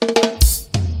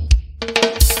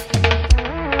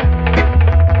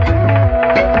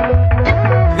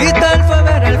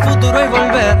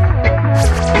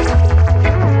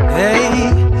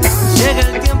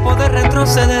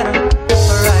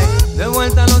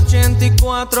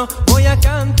84. Voy a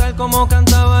cantar como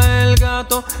cantaba el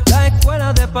gato. La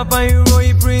escuela de Papa y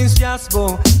Roy Prince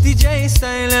Jasbo. DJ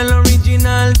Style, el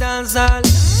original danzal.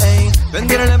 Ey,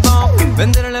 venderle bomb,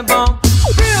 venderle bomb.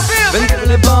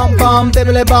 Venderle bomb,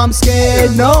 débele bomb, que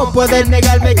no puedes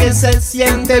negarme que se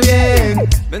siente bien.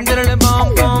 Venderle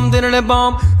bomb, denle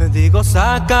bomb. Digo,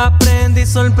 saca, prende y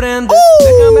sorprende.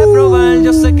 Déjame probar,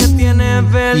 yo sé que tiene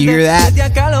verde. You hear that? Desde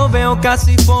acá lo veo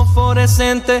casi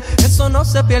fosforescente. Eso no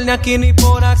se pierde aquí ni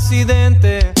por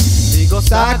accidente. Digo,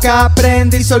 saca,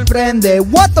 prende y sorprende.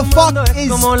 What the fuck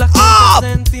is up?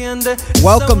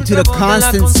 Welcome to the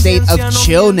constant state of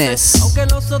chillness.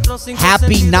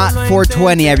 Happy not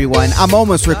 420, everyone. I'm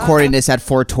almost recording this at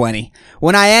 420.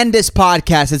 When I end this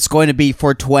podcast, it's going to be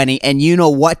 420, and you know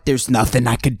what? There's nothing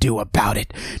I could do about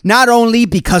it. Not only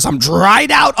because I'm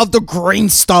dried out of the green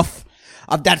stuff,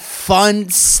 of that fun,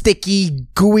 sticky,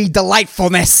 gooey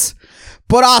delightfulness,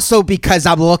 but also because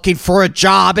I'm looking for a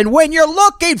job. And when you're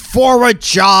looking for a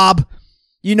job,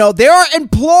 you know, there are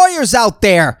employers out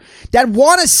there that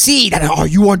want to see that, are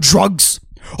you on drugs?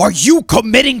 Are you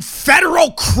committing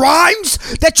federal crimes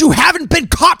that you haven't been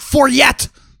caught for yet?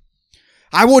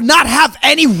 I will not have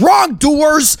any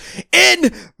wrongdoers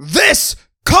in this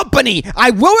company.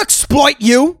 I will exploit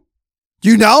you.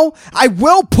 You know, I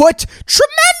will put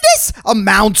tremendous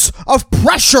amounts of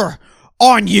pressure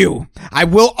on you. I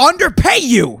will underpay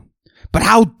you. But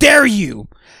how dare you?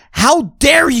 How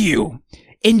dare you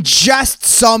ingest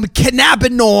some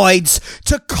cannabinoids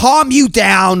to calm you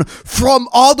down from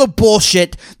all the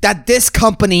bullshit that this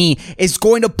company is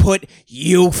going to put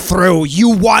you through? You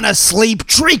want to sleep?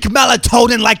 Drink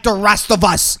melatonin like the rest of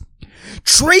us.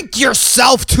 Drink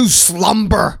yourself to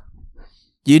slumber.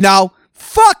 You know?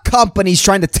 Fuck companies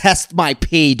trying to test my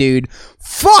pee, dude.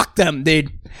 Fuck them,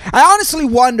 dude. I honestly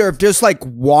wonder if there's like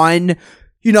one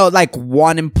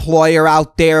employer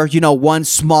out there, one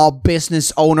small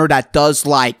business owner that does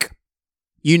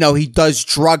he does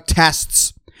drug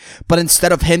tests. But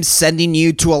instead of him sending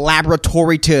you to a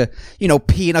laboratory to,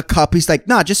 pee in a cup, he's like,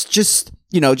 nah, just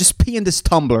pee in this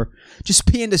tumbler. Just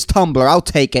pee in this tumbler. I'll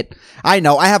take it. I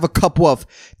know. I have a couple of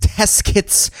test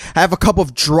kits. I have a couple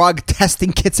of drug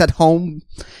testing kits at home.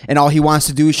 And all he wants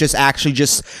to do is just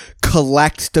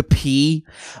collect the pee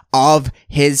of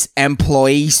his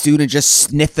employees, dude, and just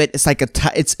sniff it. It's like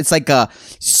it's like a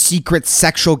secret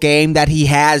sexual game that he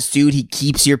has, dude. He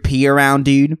keeps your pee around,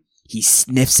 dude. He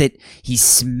sniffs it. He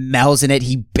smells in it.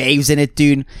 He bathes in it,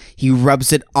 dude. He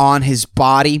rubs it on his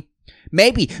body.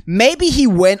 Maybe he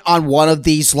went on one of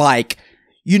these because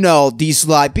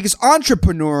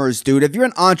entrepreneurs, dude, if you're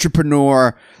an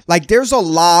entrepreneur, there's a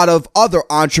lot of other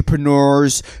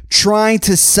entrepreneurs trying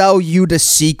to sell you the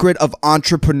secret of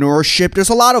entrepreneurship. There's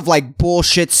a lot of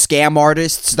bullshit scam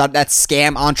artists that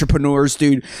scam entrepreneurs,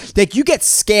 dude. You get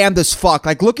scammed as fuck.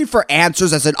 Looking for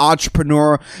answers as an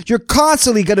entrepreneur, you're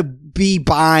constantly gonna be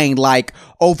buying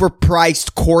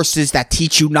overpriced courses that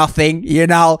teach you nothing,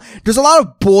 There's a lot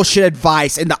of bullshit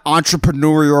advice in the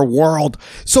entrepreneurial world.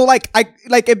 So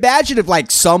imagine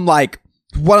if some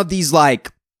one of these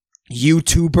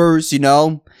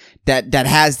YouTubers, that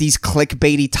has these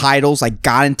clickbaity titles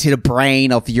got into the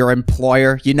brain of your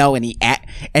employer, and he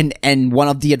and one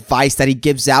of the advice that he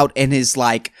gives out in his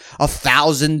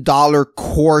 $1,000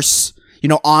 course,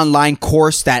 online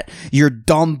course that your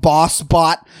dumb boss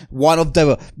bought. One of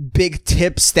the big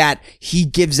tips that he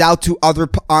gives out to other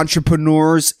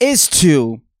entrepreneurs is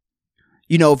to,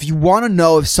 if you want to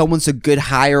know if someone's a good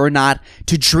hire or not,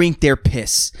 to drink their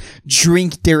piss,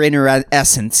 drink their inner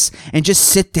essence, and just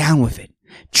sit down with it.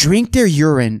 Drink their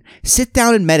urine, sit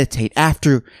down and meditate.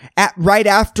 Right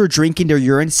after drinking their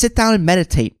urine, sit down and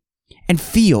meditate. And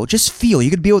just feel. You're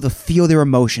going to be able to feel their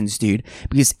emotions, dude.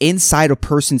 Because inside a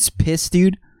person's piss,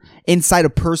 dude, you're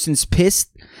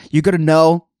going to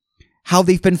know how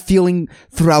they've been feeling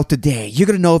throughout the day. You're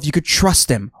going to know if you could trust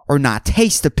them or not.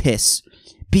 Taste the piss.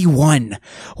 Be one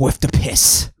with the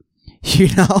piss.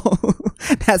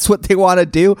 That's what they want to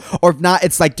do. Or if not,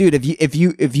 it's dude, if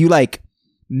you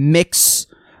mix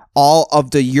all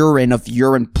of the urine of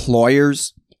your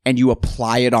employers and you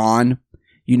apply it on,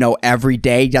 every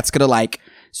day, that's gonna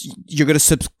you're gonna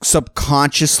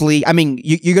subconsciously,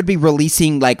 you're gonna be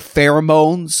releasing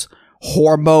pheromones,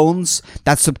 hormones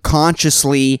that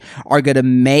subconsciously are gonna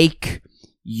make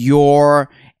your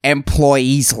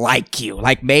employees like you.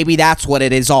 Maybe that's what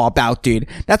it is all about, dude.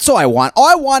 That's all I want. All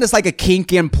I want is a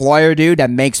kinky employer, dude,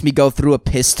 that makes me go through a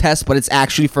piss test, but it's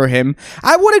actually for him.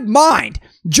 I wouldn't mind.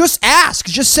 Just ask.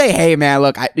 Just say, hey, man,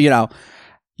 look,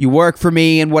 you work for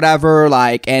me and whatever,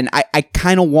 and I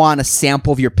kind of want a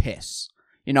sample of your piss.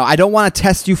 I don't want to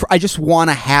test you I just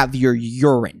want to have your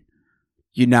urine.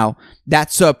 You know,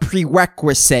 that's a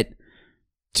prerequisite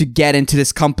to get into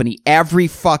this company. Every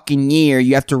fucking year,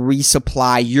 you have to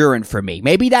resupply urine for me.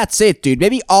 Maybe that's it, dude.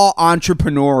 Maybe all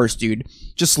entrepreneurs, dude,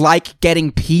 just like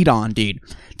getting peed on, dude.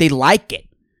 They like it.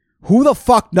 Who the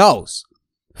fuck knows?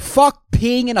 Fuck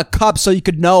peeing in a cup so you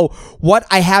could know what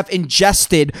I have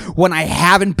ingested when I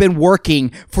haven't been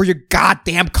working for your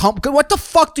goddamn company. What the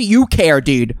fuck do you care,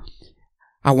 dude?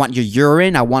 I want your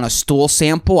urine. I want a stool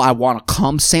sample. I want a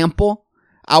cum sample.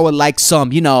 I would like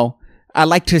some, I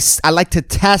like to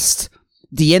test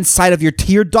the inside of your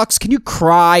tear ducts. Can you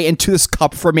cry into this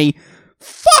cup for me?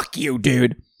 Fuck you,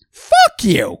 dude. Fuck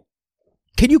you.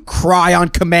 Can you cry on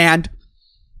command?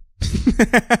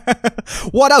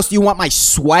 What else? Do you want my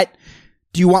sweat?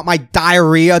 Do you want my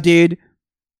diarrhea, dude?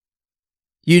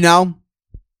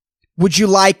 Would you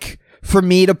like for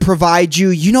me to provide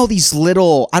you, these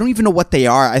little, I don't even know what they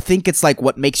are. I think it's like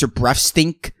what makes your breath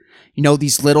stink.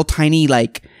 These little tiny,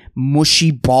 like,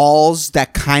 mushy balls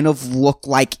that kind of look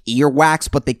like earwax,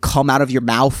 but they come out of your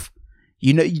mouth. Do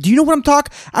you know what I'm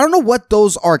talking? I don't know what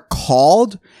those are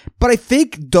called, but I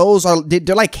think those are,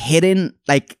 they're like hidden,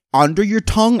 like, under your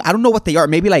tongue. I don't know what they are.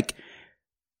 Maybe like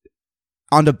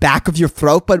on the back of your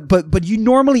throat, but you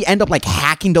normally end up like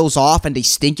hacking those off and they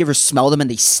stink. You ever smell them and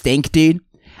they stink, dude?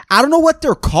 I don't know what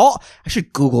they're called. I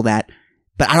should Google that,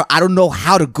 but I don't know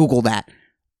how to Google that.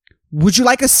 Would you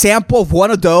like a sample of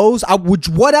one of those?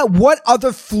 What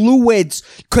other fluids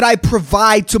could I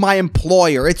provide to my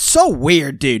employer? It's so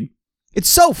weird, dude. It's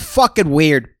so fucking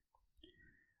weird.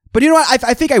 But you know what?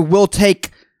 I think I will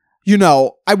take,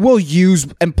 I will use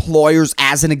employers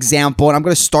as an example, and I'm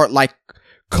going to start like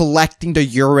collecting the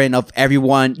urine of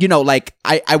everyone.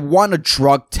 I want to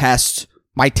drug test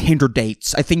my Tinder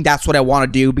dates. I think that's what I want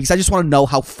to do because I just want to know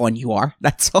how fun you are.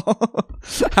 That's all.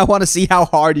 I want to see how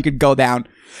hard you could go down.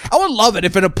 I would love it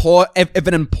if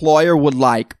an employer would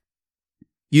like,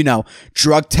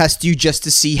 drug test you just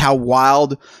to see how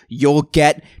wild you'll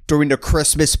get during the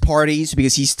Christmas parties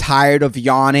because he's tired of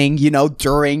yawning,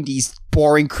 during these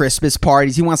boring Christmas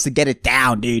parties. He wants to get it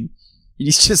down, dude. He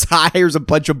just hires a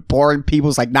bunch of boring people.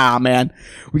 It's like, nah, man,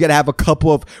 we gotta have a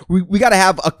couple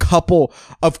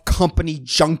of company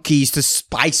junkies to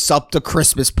spice up the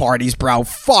Christmas parties, bro.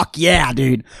 Fuck yeah,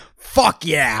 dude. Fuck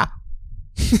yeah.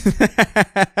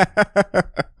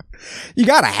 You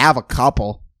gotta have a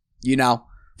couple,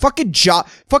 fucking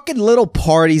little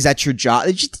parties at your job.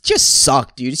 It just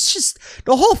suck, dude. It's just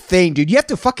the whole thing, dude. You have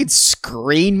to fucking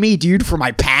screen me, dude, for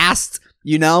my past,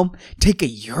 take a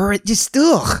urine. Just,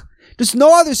 ugh. There's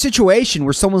no other situation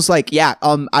where someone's like, yeah,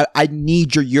 I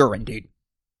need your urine, dude.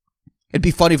 It'd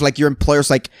be funny if like your employer's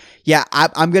like, yeah,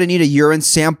 I'm gonna need a urine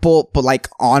sample, but like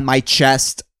on my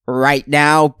chest right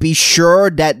now. Be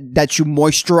sure that you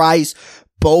moisturize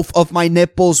both of my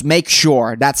nipples. Make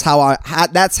sure. That's how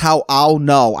I'll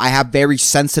know. I have very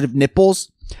sensitive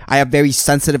nipples.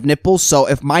 So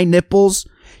if my nipples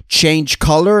change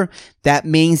color, that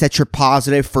means that you're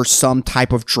positive for some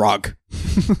type of drug.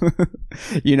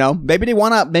 Maybe they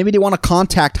wanna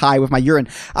contact high with my urine.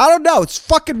 I don't know. It's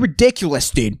fucking ridiculous,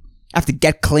 dude. I have to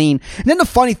get clean. And then the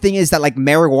funny thing is that like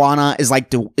marijuana is like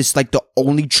the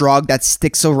only drug that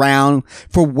sticks around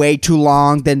for way too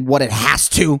long than what it has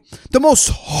to. The most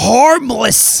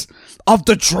harmless of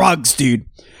the drugs, dude.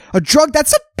 A drug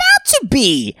that's about to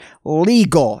be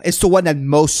legal is the one that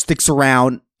most sticks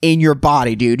around in your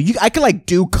body, dude. I could like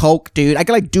do coke, dude. And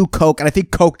I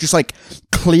think coke just like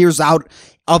clears out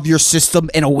of your system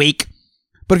in a week.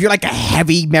 But if you're like a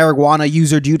heavy marijuana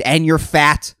user, dude, and you're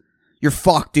fat, you're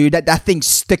fucked, dude. That thing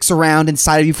sticks around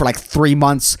inside of you for like 3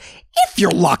 months. If you're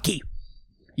lucky.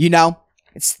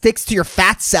 It sticks to your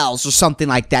fat cells or something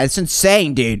like that. It's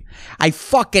insane, dude. I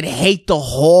fucking hate the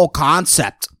whole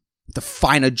concept. To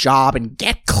find a job and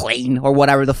get clean or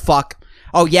whatever the fuck.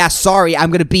 Oh yeah, sorry,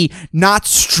 I'm gonna be not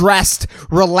stressed,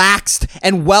 relaxed,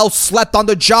 and well slept on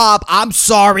the job. I'm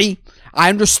sorry. I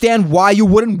understand why you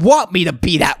wouldn't want me to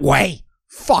be that way.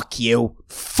 Fuck you.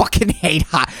 Fucking hate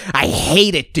I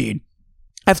hate it, dude.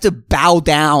 I have to bow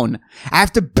down.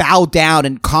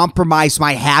 And compromise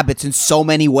my habits in so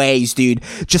many ways, dude,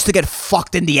 just to get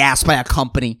fucked in the ass by a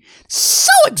company.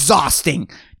 So exhausting.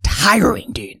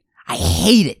 Tiring, dude. I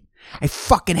hate it. I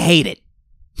fucking hate it.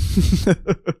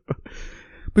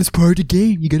 But it's part of the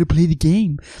game. You gotta play the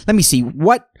game. Let me see.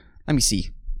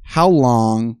 How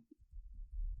long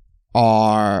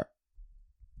are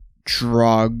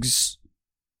drugs?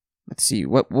 Let's see.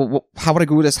 What how would I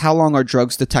Google this? How long are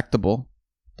drugs detectable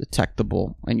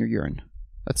in your urine?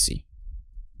 Let's see.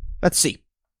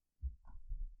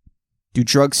 Do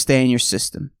drugs stay in your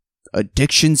system?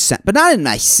 Addiction, but not in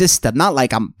my system. Not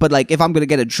like but like if I'm gonna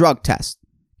get a drug test,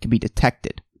 can be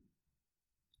detected.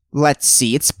 Let's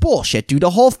see. It's bullshit, dude. The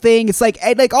whole thing, it's like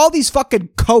all these fucking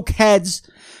coke heads,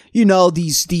 you know,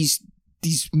 these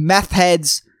meth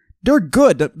heads, they're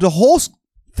good. The whole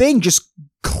thing just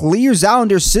clears out in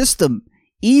their system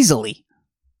easily.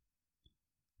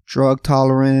 Drug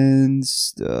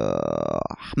tolerance.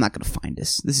 I'm not gonna find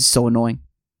this. This is so annoying.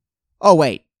 Oh,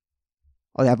 wait.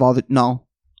 Oh, they have all the... No.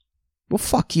 Well,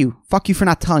 fuck you. Fuck you for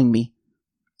not telling me.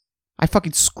 I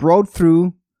fucking scrolled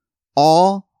through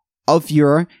all of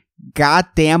your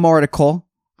goddamn article.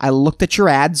 I looked at your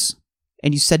ads,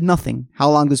 and you said nothing. How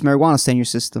long does marijuana stay in your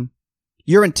system?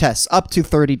 Urine tests, up to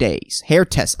 30 days. Hair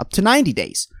tests, up to 90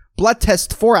 days. Blood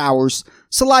test, 4 hours.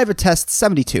 Saliva test,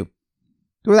 72.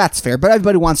 Well, that's fair, but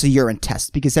everybody wants a urine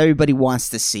test, because everybody wants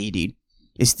to see, dude.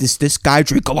 Is this guy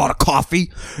drink a lot of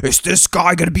coffee? Is this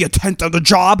guy gonna be a 10th on the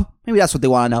job? Maybe that's what they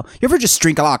want to know. You ever just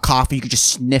drink a lot of coffee, you could just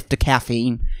sniff the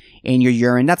caffeine in your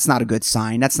urine? That's not a good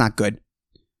sign. That's not good.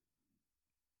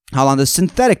 How long does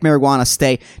synthetic marijuana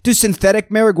stay? Dude, synthetic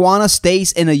marijuana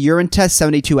stays in a urine test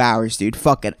 72 hours, dude.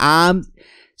 Fuck it. I'm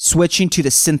switching to the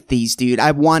synthes, dude.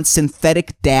 I want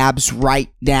synthetic dabs right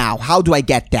now. How do I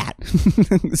get that?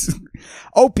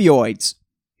 Opioids.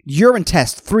 Urine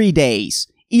test, 3 days.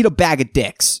 Eat a bag of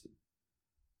dicks.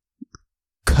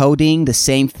 Codeine, the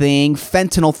same thing.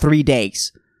 Fentanyl, 3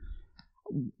 days.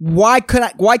 Why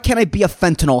can't I be a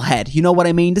fentanyl head? You know what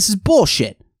I mean? This is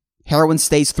bullshit. Heroin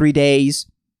stays 3 days.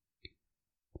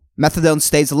 Methadone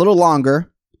stays a little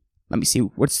longer. Let me see.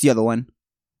 What's the other one?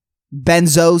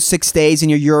 Benzo, 6 days in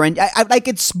your urine. I like,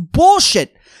 it's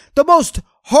bullshit. The most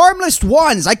harmless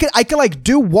ones. I could like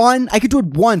do one. I could do it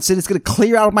once and it's gonna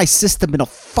clear out of my system in a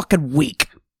fucking week.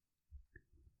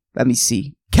 Let me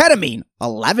see. Ketamine,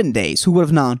 11 days. Who would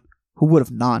have known? Who would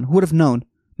have known? Who would have known?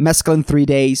 Mescaline, 3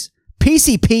 days.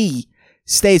 PCP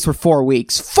stays for 4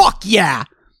 weeks. Fuck yeah!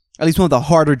 At least one of the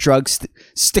harder drugs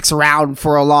sticks around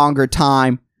for a longer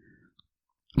time.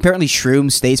 Apparently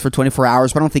shrooms stays for 24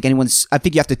 hours, but I don't think I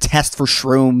think you have to test for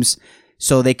shrooms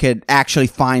so they could actually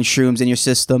find shrooms in your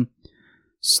system.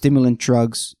 Stimulant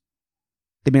drugs.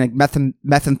 They mean like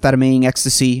methamphetamine,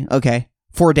 ecstasy. Okay.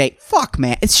 4 day. Fuck,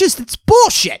 man. It's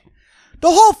bullshit. The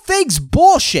whole thing's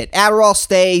bullshit. Adderall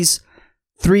stays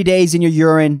 3 days in your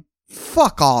urine.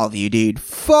 Fuck all of you, dude.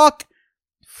 Fuck.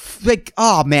 Like,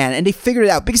 oh, man. And they figured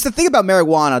it out. Because the thing about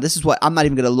marijuana, this is what, I'm not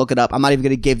even going to look it up. I'm not even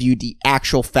going to give you the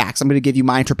actual facts. I'm going to give you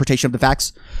my interpretation of the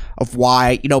facts of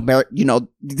why,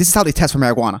 this is how they test for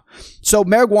marijuana. So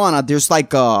marijuana, there's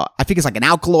like, I think it's like an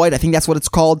alkaloid. I think that's what it's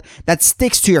called. That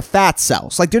sticks to your fat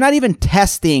cells. Like, they're not even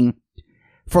testing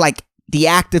for like the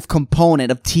active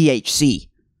component of THC.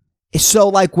 So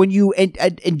like when you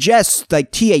ingest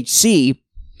like THC,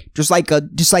 just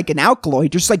like an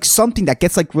alkaloid, just like something that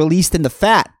gets like released in the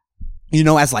fat,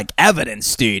 as like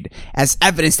evidence, dude, as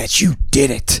evidence that you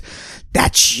did it,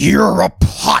 that you're a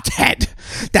pothead,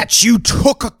 that you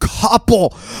took a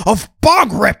couple of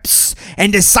bong rips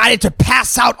and decided to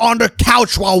pass out on the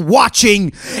couch while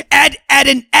watching Ed,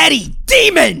 and Eddie,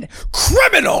 Demon,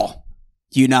 Criminal,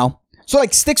 So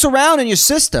like sticks around in your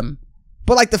system.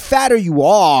 But like the fatter you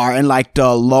are and like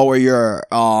the lower your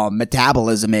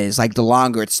metabolism is, like the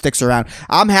longer it sticks around.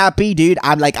 I'm happy, dude.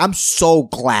 I'm so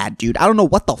glad, dude. I don't know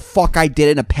what the fuck I did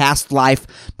in a past life,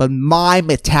 but my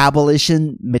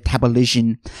metabolism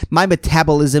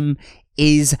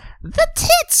is the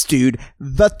tits, dude.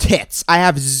 The tits. I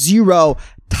have zero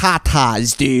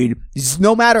tatas, dude.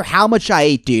 No matter how much I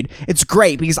eat, dude. It's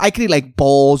great because I can eat like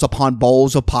bowls upon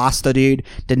bowls of pasta, dude.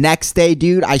 The next day,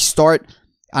 dude, I start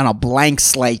on a blank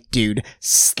slate, dude.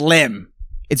 Slim.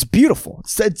 It's beautiful.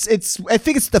 It's I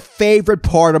think it's the favorite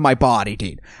part of my body,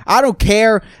 dude. I don't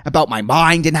care about my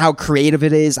mind and how creative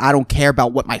it is. I don't care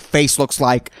about what my face looks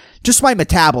like. Just my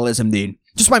metabolism, dude.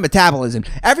 Just my metabolism.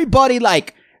 Everybody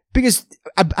like, because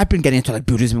I've been getting into like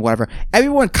Buddhism and whatever.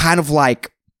 Everyone kind of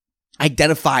like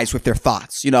identifies with their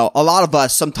thoughts. A lot of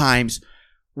us sometimes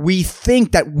we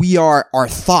think that we are our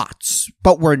thoughts,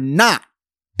 but we're not,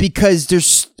 because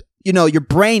there's your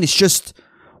brain is just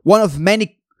one of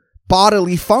many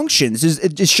bodily functions.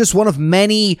 It's just one of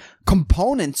many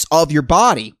components of your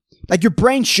body. Like your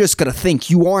brain's just gonna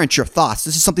think. You aren't your thoughts.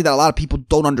 This is something that a lot of people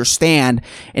don't understand,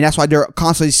 and that's why they're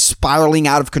constantly spiraling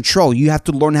out of control. You have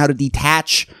to learn how to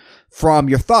detach from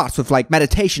your thoughts. With like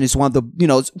meditation is one of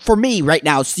the, for me right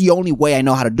now, it's the only way I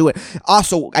know how to do it.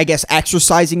 Also, I guess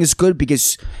exercising is good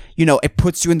because, it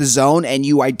puts you in the zone and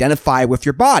you identify with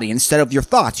your body instead of your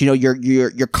thoughts.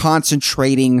 You're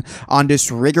concentrating on this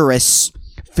rigorous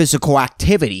physical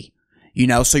activity,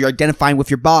 so you're identifying with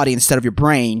your body instead of your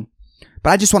brain. But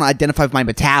I just want to identify with my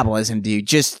metabolism, dude.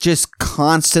 Just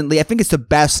constantly. I think it's the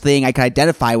best thing I can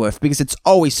identify with because it's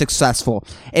always successful.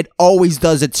 It always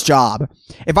does its job.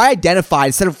 If I identify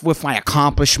instead of with my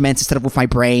accomplishments, instead of with my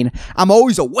brain, I'm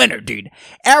always a winner, dude.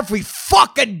 Every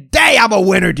fucking day I'm a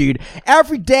winner, dude.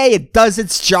 Every day it does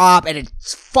its job and it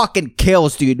fucking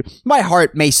kills, dude. My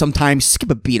heart may sometimes skip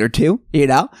a beat or two, you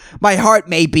know? My heart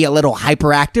may be a little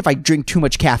hyperactive. I drink too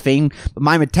much caffeine, but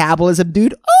my metabolism,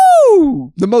 dude,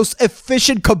 ooh, the most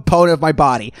efficient component of my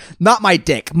body. Not my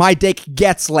dick. My dick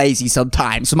gets lazy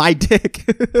sometimes. My dick,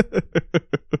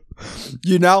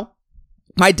 you know?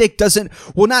 My dick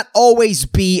will not always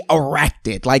be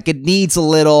erected. Like it needs a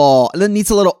little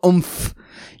oomph,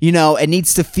 you know? It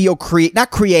needs to feel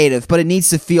not creative, but it needs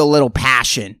to feel a little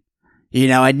passion. You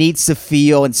know, it needs to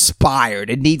feel inspired.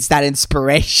 It needs that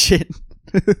inspiration.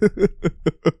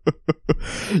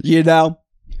 You know?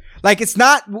 Like, it's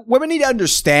not, women need to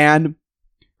understand,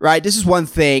 right? This is one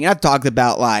thing. I've talked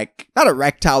about, like, not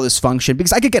erectile dysfunction,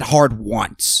 because I could get hard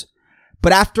once.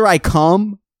 But after I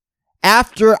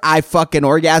fucking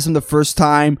orgasm the first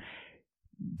time,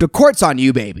 the court's on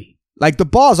you, baby. Like, the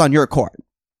ball's on your court.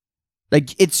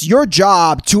 Like, it's your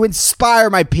job to inspire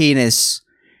my penis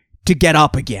to get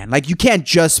up again. Like, you can't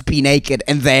just be naked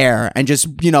and there and just,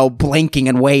 you know, blinking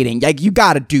and waiting. Like, you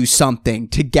gotta do something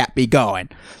to get me going.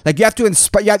 Like, you have to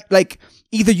inspire, like,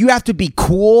 either you have to be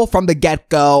cool from the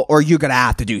get-go or you're gonna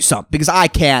have to do something. Because I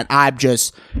can't, I'm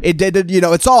just, you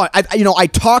know, it's all, I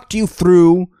talked you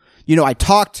through, you know, I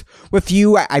talked with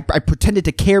you, I pretended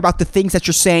to care about the things that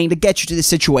you're saying to get you to this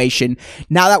situation.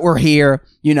 Now that we're here,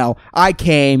 you know, I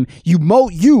came, you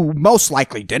most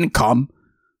likely didn't come.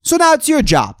 So now it's your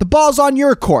job. The ball's on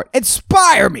your court.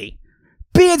 Inspire me.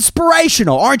 Be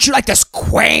inspirational. Aren't you like this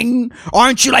queen?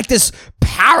 Aren't you like this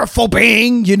powerful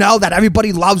being, you know, that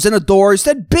everybody loves and adores?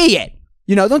 Then be it.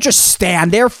 You know, don't just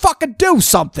stand there. Fucking do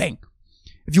something.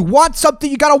 If you want something,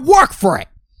 you gotta work for it.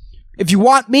 If you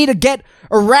want me to get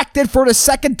erected for the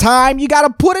second time, you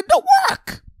gotta put in the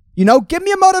work. You know, give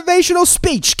me a motivational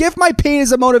speech. Give my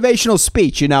penis a motivational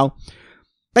speech, you know.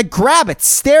 Like, grab it,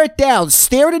 stare it down,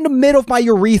 stare it in the middle of my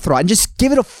urethra, and just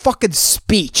give it a fucking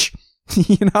speech.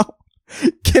 You know?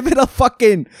 Give it a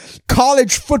fucking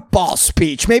college football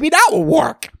speech. Maybe that will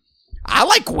work. I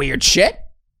like weird shit.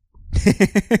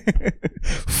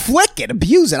 Flick it,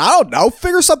 abuse it, I don't know,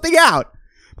 figure something out.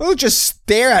 But don't just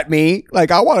stare at me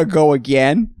like I want to go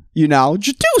again. You know?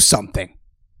 Just do something.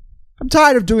 I'm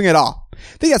tired of doing it all.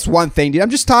 I think that's one thing, dude.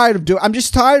 I'm just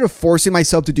tired of forcing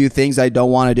myself to do things I don't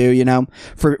want to do, you know,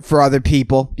 for other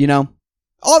people, you know,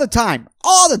 all the time,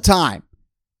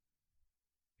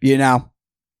 you know.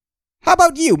 How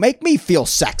about you? Make me feel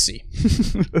sexy.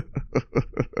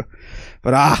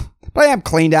 But I am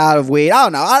cleaned out of weed. I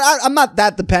don't know. I'm not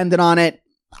that dependent on it.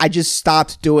 I just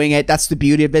stopped doing it. That's the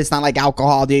beauty of it. It's not like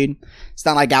alcohol, dude. It's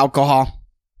not like alcohol.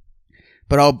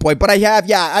 But oh boy, I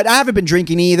haven't been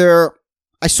drinking either.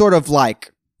 I sort of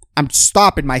like, I'm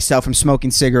stopping myself from smoking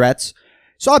cigarettes.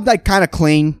 So I'm like kind of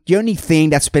clean. The only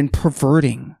thing that's been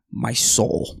perverting my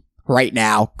soul right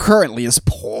now, currently, is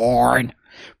porn.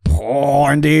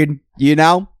 Porn, dude. You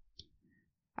know?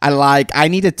 I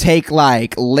need to take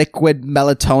like liquid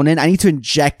melatonin. I need to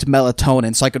inject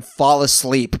melatonin so I could fall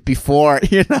asleep before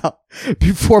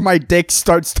my dick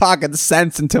starts talking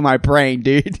sense into my brain,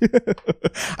 dude.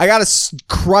 I gotta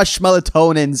crush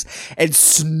melatonins and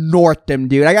snort them,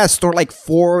 dude. I gotta snort like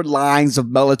 4 lines of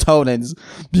melatonins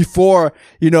before,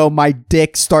 you know, my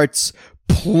dick starts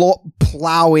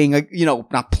plowing, you know,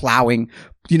 not plowing,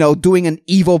 you know, doing an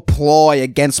evil ploy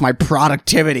against my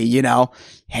productivity, you know.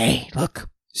 Hey, look.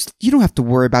 You don't have to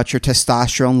worry about your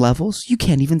testosterone levels. You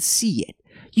can't even see it.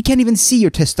 You can't even see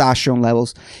your testosterone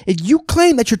levels. If you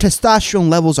claim that your testosterone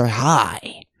levels are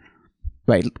high,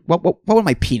 right? What would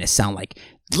my penis sound like?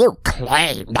 You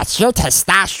claim that your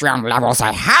testosterone levels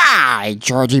are high,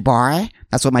 Georgie boy.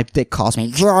 That's what my dick calls me,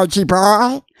 Georgie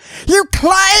boy. You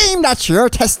claim that your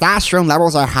testosterone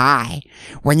levels are high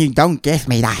when you don't give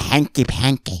me the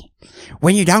hanky-panky.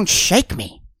 When you don't shake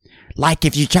me. Like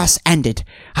if you just ended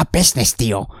a business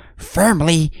deal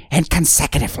firmly and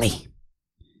consecutively.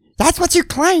 That's what you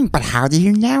claim, but how do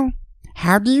you know?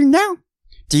 How do you know?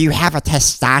 Do you have a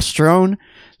testosterone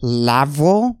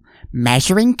level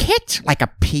measuring kit? Like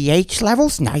a pH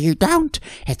levels? No, you don't.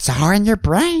 It's all in your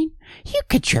brain. You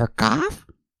could jerk off.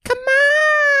 Come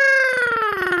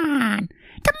on!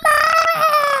 Come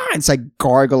on! It's like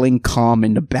gargling cum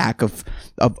in the back of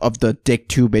the dick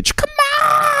tubage. Come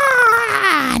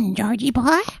on, Georgie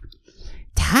boy.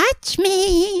 Touch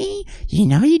me. You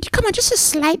know, come on, just a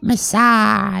slight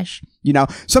massage. You know,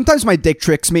 sometimes my dick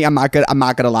tricks me. I'm not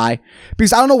gonna lie.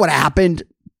 Because I don't know what happened.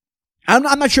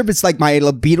 I'm not sure if it's like my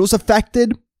libido's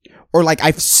affected or like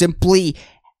I've simply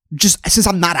just, since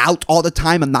I'm not out all the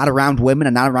time, I'm not around women,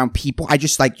 I'm not around people, I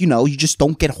just like, you know, you just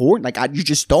don't get horny. Like, you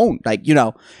just don't, like, you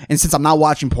know, and since I'm not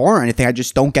watching porn or anything, I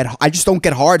just don't get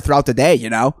hard throughout the day, you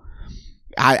know?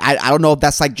 I don't know if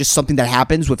that's like just something that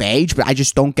happens with age, but I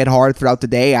just don't get hard throughout the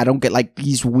day. I don't get like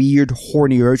these weird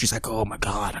horny urges like, oh my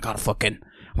God, I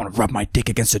want to rub my dick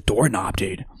against the doorknob,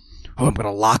 dude. Oh, I'm going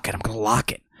to lock it. I'm going to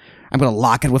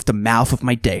lock it with the mouth of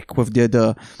my dick, with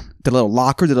the little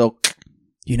locker, the little,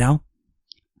 you know?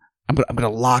 I'm gonna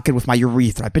lock it with my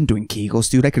urethra. I've been doing Kegels,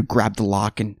 dude. I could grab the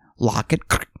lock and lock it.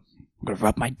 I'm gonna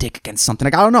rub my dick against something.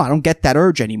 Like, I don't know. I don't get that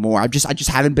urge anymore. I just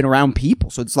haven't been around people.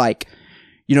 So it's like,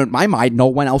 you know, in my mind, no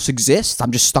one else exists.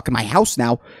 I'm just stuck in my house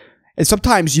now. And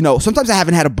sometimes, you know, I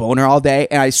haven't had a boner all day,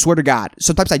 and I swear to God,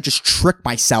 sometimes I just trick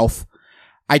myself.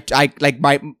 I like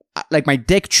my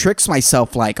dick tricks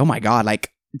myself like, oh my God,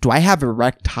 like, do I have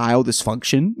erectile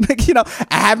dysfunction? Like, you know,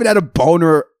 I haven't had a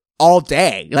boner all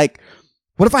day. Like,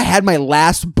 what if I had my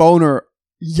last boner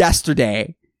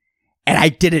yesterday and I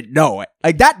didn't know it?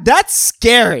 Like, that's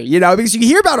scary, you know, because you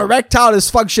hear about erectile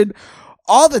dysfunction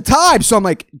all the time. So I'm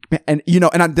like, and you know,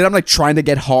 and then I'm like trying to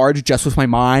get hard just with my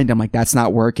mind. I'm like, that's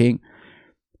not working.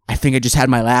 I think I just had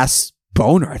my last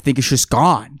boner. I think it's just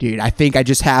gone, dude. I think I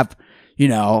just have, you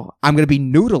know, I'm going to be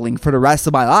noodling for the rest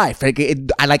of my life. Like,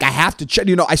 I have to check,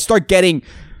 you know, I start getting,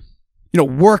 you know,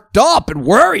 worked up and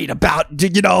worried about,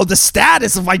 you know, the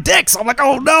status of my dick. So I'm like,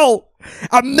 oh no,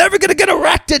 I'm never going to get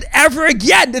erected ever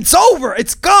again. It's over.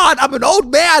 It's gone. I'm an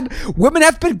old man. Women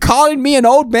have been calling me an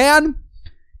old man,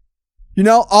 you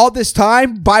know, all this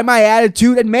time by my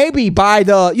attitude and maybe by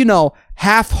the, you know,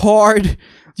 half-hard,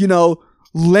 you know,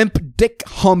 limp dick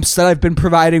humps that I've been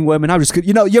providing women. I'm just,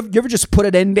 you know, you ever just put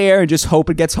it in there and just hope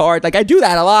it gets hard? Like, I do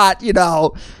that a lot, you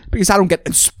know, because I don't get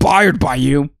inspired by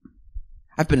you.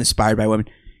 I've been inspired by women,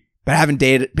 but I haven't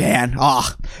dated, man.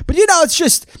 Oh, but you know, it's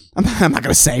just, I'm not going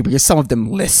to say because some of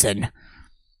them listen,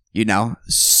 you know,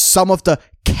 some of the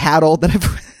cattle that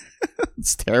I've,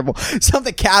 it's terrible. Some of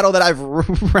the cattle that I've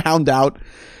round up,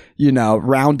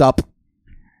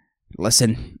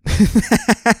 listen.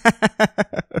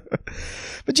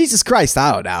 But Jesus Christ,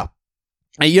 I don't know.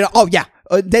 And, you know, oh yeah.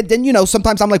 Then, you know,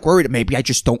 sometimes I'm like worried maybe I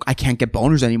can't get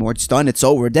boners anymore. It's done. It's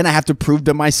over. Then I have to prove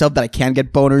to myself that I can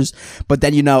get boners. But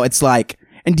then, you know, it's like,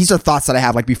 and these are thoughts that I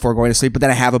have like before going to sleep, but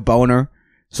then I have a boner.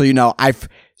 So, you know, I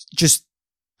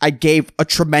gave a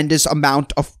tremendous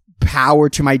amount of power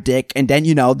to my dick. And then,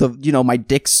 you know, my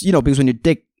dick's, you know, because when your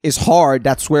dick is hard,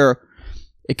 that's where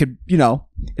it could, you know,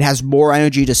 it has more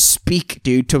energy to speak,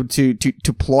 dude,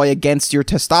 to ploy against your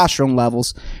testosterone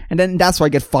levels. And then that's where I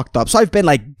get fucked up. So I've been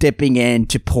like dipping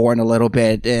into porn a little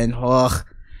bit and, I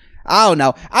don't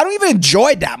know. I don't even enjoy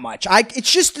it that much.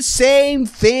 It's just the same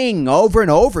thing over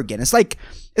and over again. It's like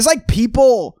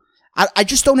people, I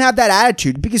just don't have that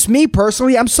attitude because me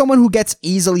personally, I'm someone who gets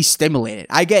easily stimulated.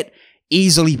 I get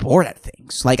easily bored at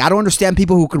things. Like, I don't understand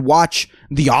people who could watch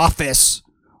The Office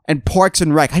and Parks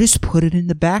and Rec. I just put it in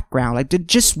the background. Like,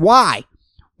 just why?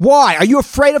 Why? Are you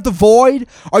afraid of the void?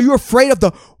 Are you afraid of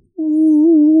the,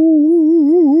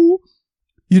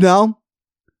 you know,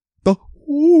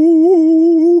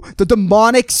 the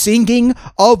demonic singing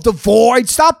of the void?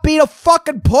 Stop being a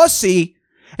fucking pussy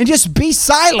and just be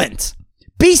silent.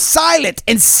 Be silent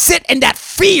and sit in that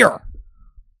fear.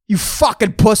 You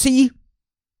fucking pussy.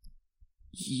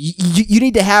 You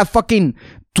need to have fucking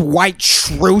Dwight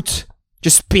Schrute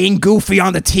just being goofy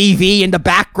on the TV in the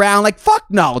background. Like, fuck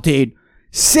no, dude.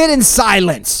 Sit in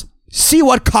silence. See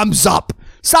what comes up.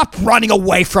 Stop running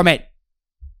away from it.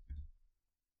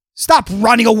 Stop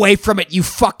running away from it, you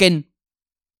fucking...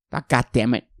 Oh, God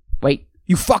damn it. Wait,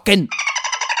 you fucking...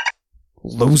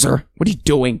 loser. What are you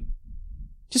doing?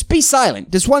 Just be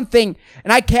silent. There's one thing,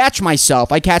 and I catch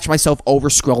myself over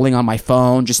scrolling on my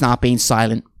phone, just not being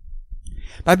silent.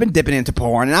 I've been dipping into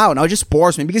porn, and I don't know, it just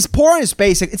bores me, because porn is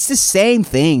basic. It's the same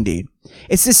thing, dude.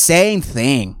 It's the same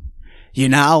thing. You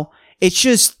know? It's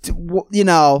just, you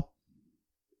know,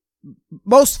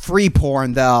 most free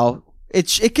porn, though,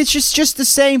 it's just the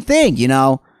same thing, you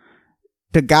know?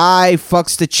 The guy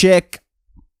fucks the chick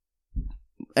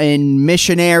in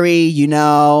Missionary, you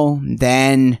know,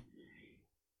 then,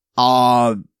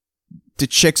 the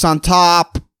chick's on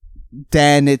top.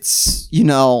 Then it's, you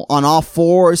know, on all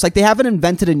fours. Like, they haven't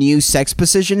invented a new sex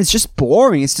position. It's just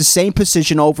boring. It's the same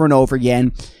position over and over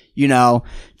again. You know,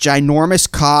 ginormous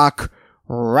cock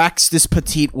wrecks this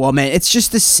petite woman. It's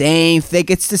just the same thing.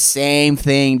 It's the same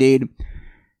thing, dude.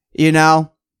 You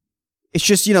know? It's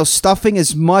just, you know, stuffing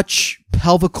as much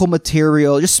pelvical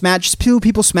material. Just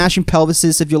people smashing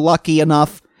pelvises if you're lucky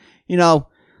enough. You know,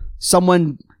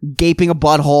 someone gaping a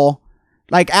butthole.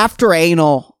 Like, after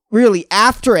anal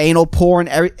porn,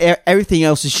 everything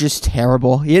else is just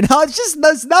terrible. You know, it's just,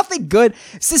 there's nothing good.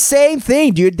 It's the same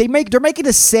thing, dude. They're making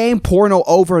the same porno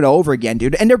over and over again,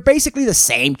 dude. And they're basically the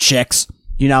same chicks,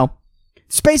 you know?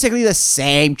 It's basically the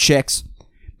same chicks.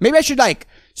 Maybe I should, like,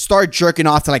 start jerking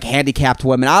off to, like, handicapped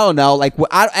women. I don't know. Like,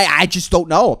 I just don't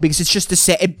know. Because it's just the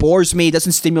same. It bores me. It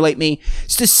doesn't stimulate me.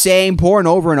 It's the same porn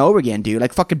over and over again, dude.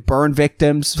 Like, fucking burn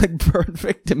victims. Like, burn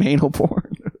victim anal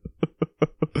porn.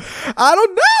 I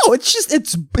don't know. It's just,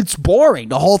 it's boring.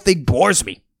 The whole thing bores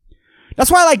me. That's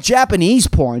why I like Japanese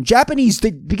porn.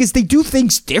 Because they do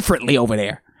things differently over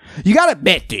there. You gotta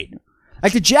admit, dude.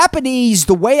 Like, the Japanese,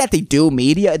 the way that they do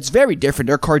media, it's very different.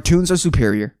 Their cartoons are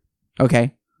superior.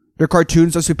 Okay? Their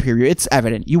cartoons are superior. It's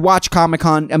evident. You watch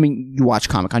Comic-Con.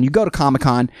 You go to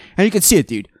Comic-Con, and you can see it,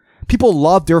 dude. People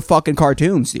love their fucking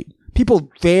cartoons, dude. People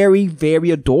very,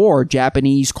 very adore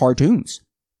Japanese cartoons.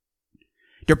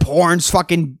 Their porn's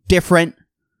fucking different.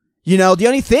 You know, the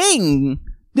only thing...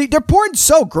 Their porn's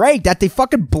so great that they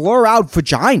fucking blur out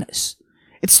vaginas.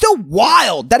 It's still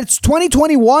wild that it's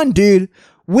 2021, dude.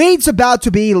 Weed's about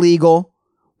to be illegal.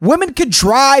 Women could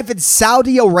drive in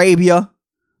Saudi Arabia.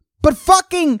 But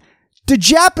fucking the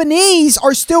Japanese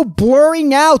are still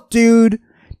blurring out, dude.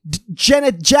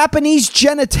 Japanese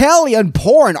genitalia in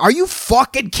porn. Are you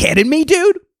fucking kidding me,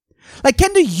 dude? Like,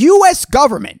 can the U.S.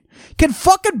 government, can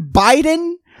fucking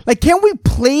Biden, like, can we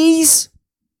please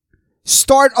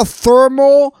start a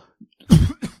thermal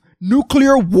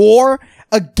nuclear war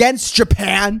against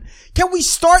Japan? Can we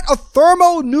start a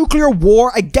thermonuclear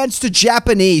war against the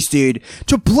Japanese, dude?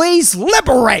 To please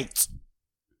liberate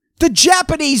the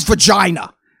Japanese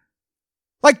vagina.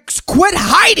 Like, quit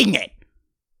hiding it.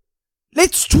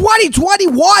 It's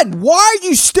 2021. Why are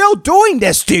you still doing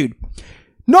this, dude?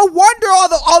 No wonder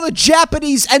all the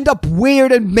Japanese end up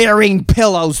weird and marrying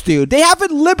pillows, dude. They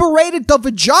haven't liberated the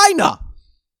vagina.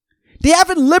 They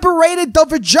haven't liberated the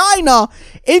vagina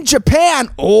in Japan,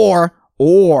 or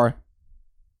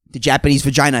the Japanese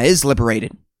vagina is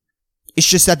liberated. It's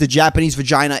just that the Japanese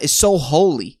vagina is so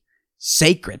holy,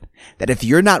 sacred, that if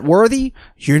you're not worthy,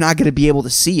 you're not going to be able to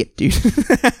see it, dude.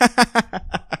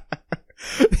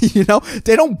 You know,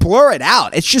 they don't blur it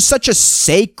out. It's just such a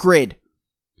sacred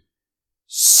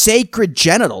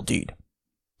genital, dude.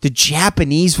 The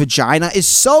Japanese vagina is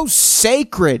so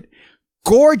sacred,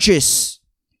 gorgeous,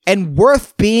 and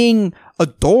worth being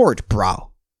adored,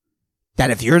 bro, that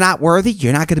if you're not worthy,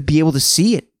 you're not going to be able to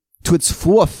see it to its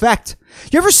full effect.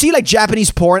 You ever see, like,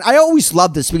 Japanese porn? I always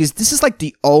love this because this is, like,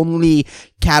 the only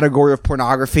category of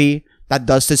pornography that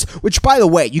does this, which, by the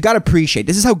way, you got to appreciate.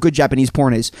 This is how good Japanese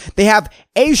porn is. They have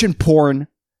Asian porn,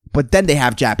 but then they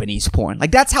have Japanese porn.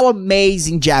 Like, that's how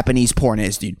amazing Japanese porn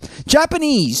is, dude. Japan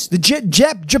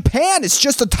is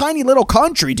just a tiny little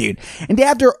country, dude. And they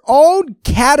have their own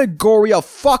category of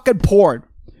fucking porn.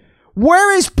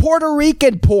 Where is Puerto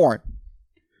Rican porn?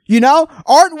 You know?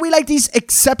 Aren't we like these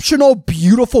exceptional,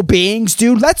 beautiful beings,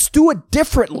 dude? Let's do it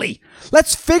differently.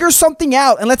 Let's figure something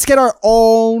out and let's get our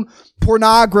own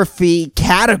pornography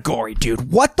category,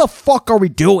 dude. What the fuck are we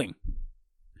doing?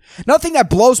 Another thing that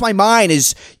blows my mind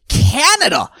is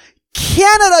Canada.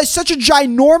 Canada is such a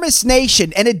ginormous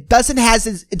nation, and it doesn't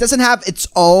have its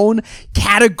own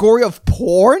category of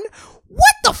porn.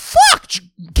 What the fuck,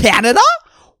 Canada?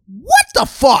 What the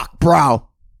fuck, bro?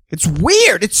 It's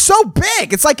weird. It's so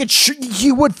big. It's like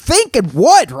you would think it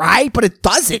would, right? But it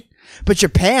doesn't. But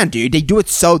Japan, dude, they do it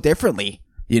so differently,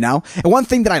 you know? And one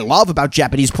thing that I love about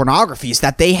Japanese pornography is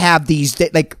that they have these,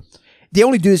 they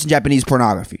only do this in Japanese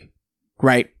pornography,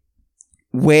 right?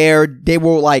 Where they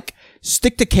will, like,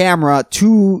 stick the camera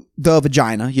to the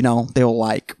vagina, you know? They'll,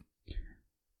 like,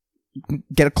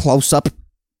 get a close-up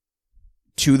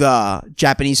to the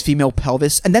Japanese female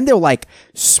pelvis, and then they'll, like,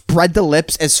 spread the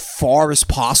lips as far as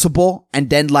possible, and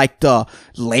then, like, the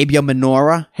labia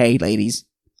minora. Hey, ladies,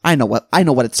 I know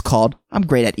what it's called. I'm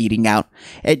great at eating out.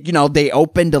 And, you know, they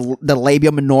open the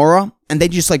labia minora, and they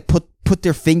just, like, put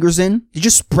their fingers in. They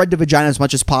just spread the vagina as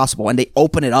much as possible, and they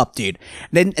open it up, dude.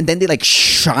 And then they, like,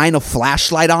 shine a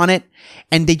flashlight on it,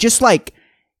 and they just, like,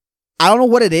 I don't know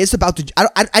what it is about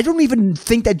I don't even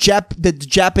think that the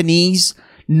Japanese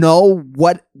know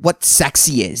what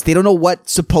sexy is. They don't know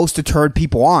what's supposed to turn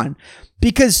people on,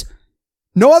 because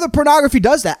no other pornography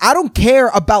does that. I don't care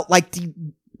about, like, the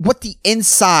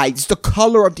insides, the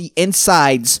color of the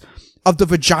insides of the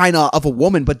vagina of a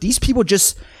woman, but these people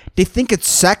just, they think it's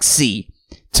sexy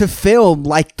to film,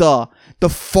 like, the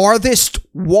farthest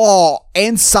wall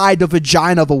inside the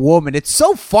vagina of a woman. It's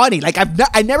so funny. Like,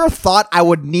 I never thought I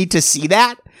would need to see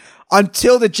that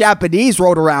until the Japanese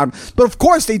rolled around. But of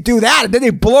course they do that and then they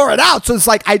blur it out. So it's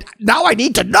like, now I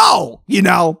need to know, you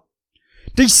know.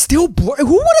 They still blur.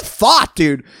 Who would have thought,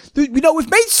 dude? You know, we've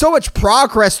made so much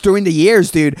progress during the years,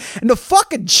 dude. And the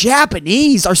fucking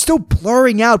Japanese are still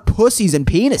blurring out pussies and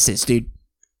penises, dude.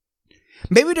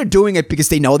 Maybe they're doing it because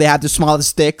they know they have the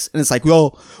smallest dicks. And it's like,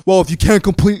 well, if you can't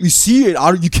completely see it,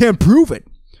 you can't prove it.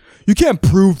 You can't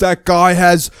prove that guy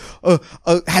has a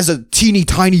teeny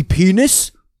tiny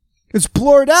penis. It's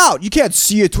blurred out. You can't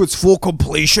see it to its full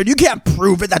completion. You can't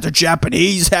prove it that the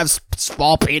Japanese have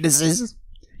small penises.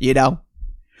 You know?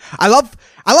 I love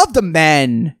the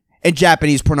men in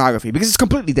Japanese pornography because it's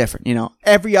completely different, you know.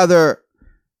 Every other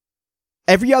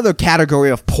category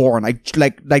of porn, like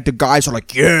the guys are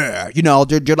like, yeah, you know,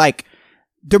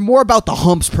 they're more about the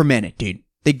humps per minute, dude.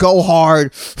 They go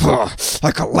hard,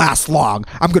 like it'll last long.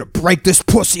 I'm gonna break this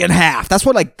pussy in half. That's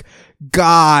what like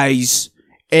guys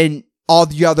in all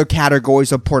the other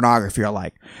categories of pornography are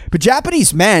like. But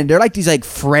Japanese men, they're like these like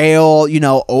frail, you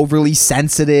know, overly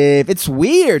sensitive. It's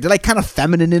weird. They're like kind of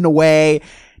feminine in a way.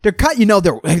 They're kind, you know,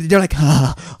 they're like,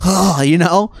 you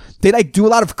know, they like do a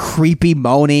lot of creepy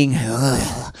moaning. Yo,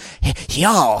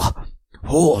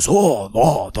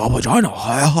 the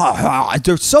vagina.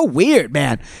 They're so weird,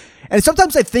 man. And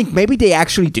sometimes I think maybe they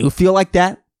actually do feel like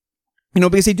that, you know,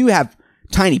 because they do have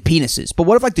tiny penises. But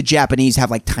what if like the Japanese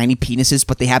have like tiny penises,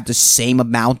 but they have the same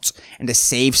amount and the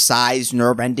same size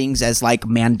nerve endings as like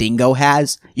Mandingo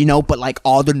has, you know, but like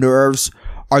all the nerves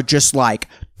are just like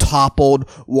toppled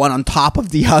one on top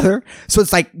of the other. So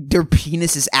it's like their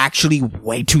penis is actually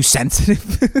way too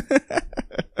sensitive.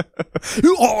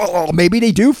 Oh, maybe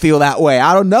they do feel that way.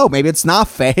 I don't know. Maybe it's not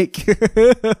fake. You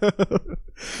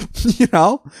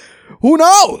know? Who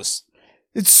knows?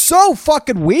 It's so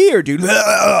fucking weird, dude.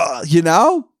 You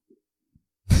know?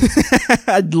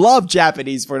 I love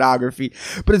Japanese pornography,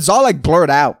 but it's all like blurred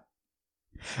out.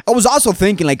 I was also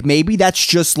thinking like maybe that's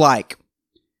just like,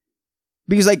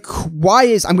 because like why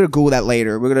is, I'm gonna Google that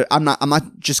later. I'm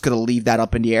not just gonna leave that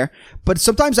up in the air. But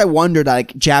sometimes I wonder that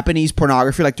like Japanese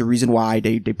pornography, like the reason why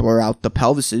they blur out the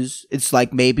pelvises, it's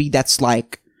like maybe that's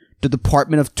like the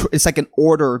Department of, it's like an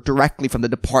order directly from the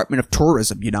Department of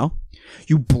Tourism, you know?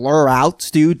 You blur out,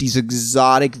 dude, these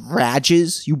exotic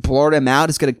rages. You blur them out.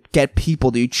 It's going to get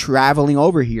people, dude, traveling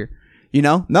over here. You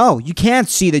know? No, you can't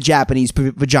see the Japanese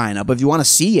vagina, but if you want to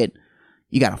see it,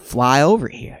 you got to fly over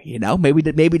here, you know? Maybe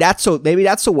that's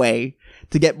a way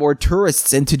to get more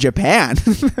tourists into Japan.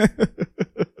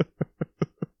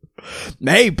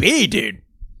 Maybe, dude.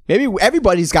 Maybe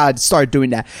everybody's got to start doing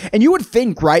that. And you would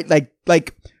think, right?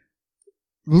 Like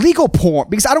legal porn,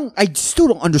 because I still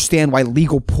don't understand why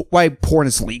why porn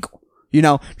is legal. You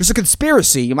know, there's a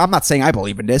conspiracy. I'm not saying I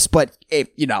believe in this, but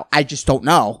you know, I just don't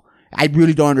know. I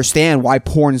really don't understand why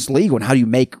porn is legal and how do you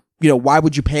make, you know, why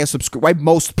would you pay why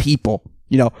most people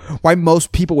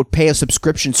would pay a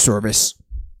subscription service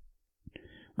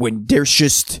when there's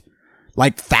just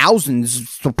like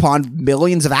thousands upon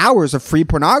millions of hours of free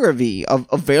pornography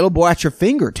available at your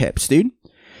fingertips, dude.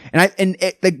 And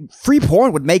like free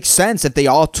porn would make sense if they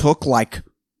all took like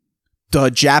the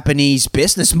Japanese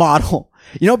business model,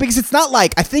 you know, because it's not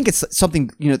like, I think it's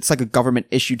something, you know, it's like a government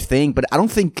issued thing, but I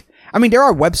don't think, I mean, there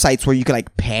are websites where you can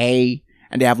like pay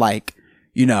and they have like,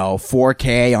 you know,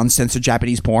 4K uncensored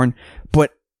Japanese porn,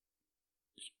 but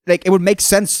like it would make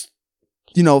sense,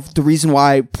 you know, the reason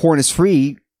why porn is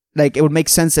free, like it would make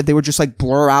sense if they would just like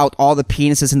blur out all the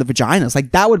penises and the vaginas.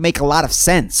 Like that would make a lot of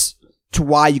sense to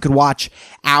why you could watch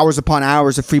hours upon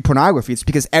hours of free pornography. It's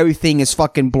because everything is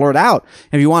fucking blurred out.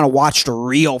 And if you want to watch the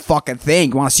real fucking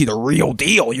thing, you want to see the real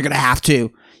deal, you're going to have to,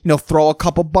 you know, throw a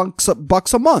couple bucks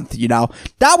a month, you know.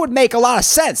 That would make a lot of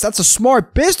sense. That's a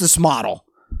smart business model.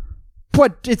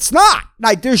 But it's not.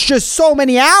 Like, there's just so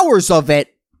many hours of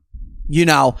it, you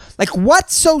know. Like,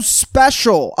 what's so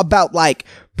special about, like,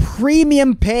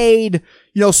 premium paid,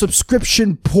 you know,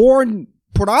 subscription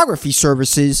pornography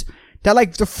services that,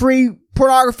 like, the free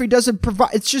pornography doesn't provide?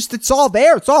 It's all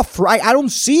there. It's all free. I don't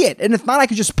see it. And if not, I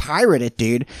could just pirate it,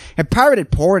 dude. And pirated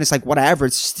porn is like, whatever.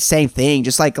 It's just the same thing.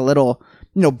 Just like a little,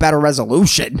 you know, better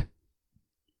resolution.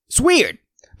 It's weird.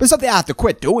 But it's something I have to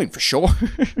quit doing for sure.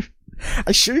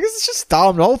 Because it's just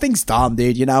dumb. The whole thing's dumb,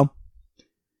 dude, you know?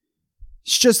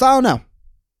 It's just, I don't know.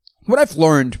 What I've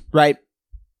learned, right?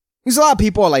 Because a lot of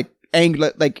people are like angry,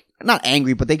 like, not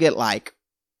angry, but they get like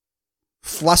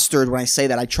flustered when I say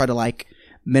that I try to like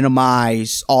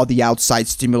minimize all the outside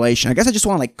stimulation. I guess I just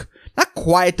want to like, not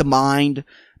quiet the mind,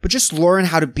 but just learn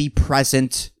how to be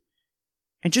present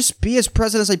and just be as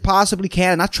present as I possibly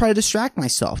can and not try to distract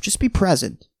myself. Just be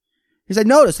present. Because I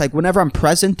noticed, like, whenever I'm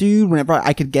present, dude, whenever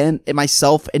I could get in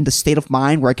myself in the state of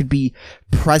mind where I could be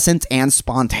present and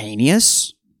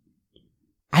spontaneous,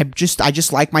 I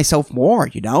just like myself more,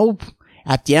 you know?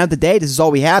 At the end of the day, this is all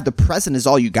we have. The present is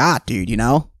all you got, dude, you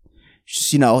know?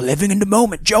 Just, you know, living in the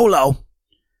moment, YOLO.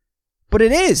 But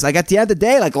it is, like, at the end of the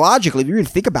day, like, logically, if you really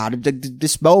think about it,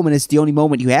 this moment is the only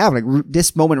moment you have. Like,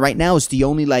 this moment right now is the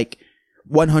only, like,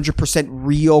 100%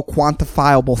 real,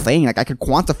 quantifiable thing. Like, I could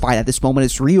quantify that this moment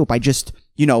is real by just,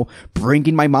 you know,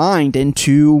 bringing my mind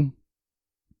into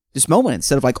this moment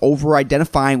instead of, like,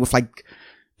 over-identifying with, like,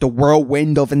 the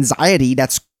whirlwind of anxiety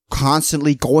that's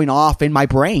constantly going off in my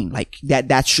brain. Like,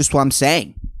 that's just what I'm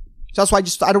saying. So that's why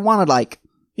I don't want to, like,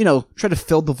 you know, try to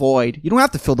fill the void. You don't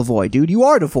have to fill the void, dude. You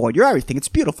are the void. You're everything. It's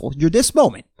beautiful. You're this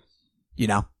moment. You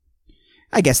know?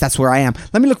 I guess that's where I am.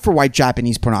 Let me look for white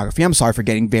Japanese pornography. I'm sorry for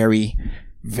getting very,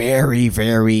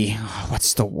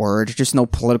 what's the word? Just no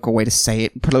political way to say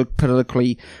it.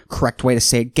 Politically correct way to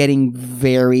say it. Getting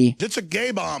very... It's a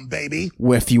gay bomb, baby.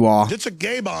 With you all. It's a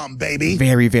gay bomb, baby.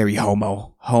 Very, very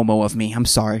homo of me. I'm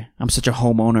sorry. I'm such a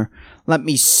homeowner. Let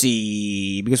me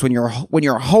see. Because when you're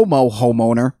a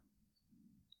homeowner,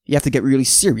 you have to get really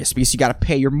serious because you got to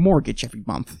pay your mortgage every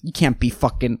month. You can't be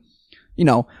fucking, you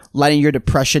know, letting your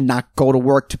depression not go to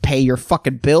work to pay your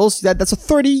fucking bills. That's a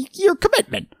 30-year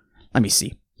commitment. Let me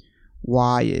see.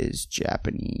 Why is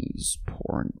Japanese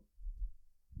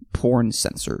porn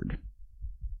censored?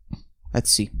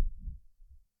 Let's see.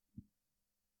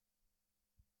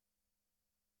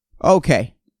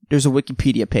 Okay. There's a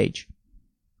Wikipedia page.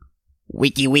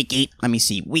 Wiki. Let me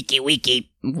see.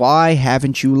 Wiki. Why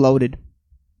haven't you loaded?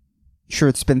 Sure,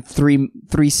 it's been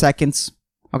three seconds.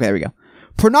 Okay, there we go.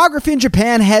 Pornography in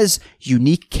Japan has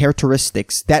unique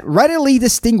characteristics that readily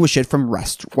distinguish it from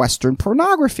Western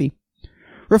pornography.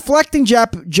 Reflecting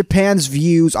Japan's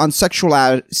views on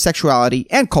sexuality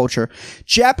and culture,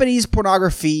 Japanese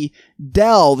pornography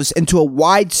delves into a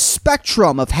wide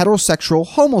spectrum of heterosexual,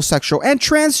 homosexual, and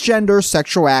transgender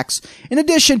sexual acts, in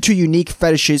addition to unique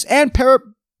fetishes and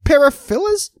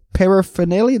paraphilia?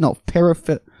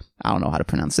 I don't know how to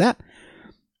pronounce that.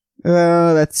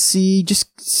 Let's see.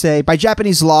 Just say, by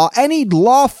Japanese law, any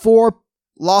lawfully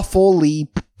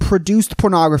produced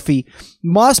pornography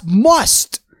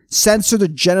must censor the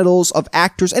genitals of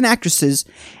actors and actresses,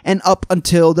 and up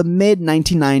until the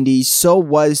mid-1990s, so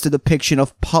was the depiction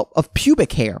of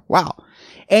pubic hair. Wow.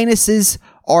 Anuses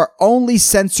are only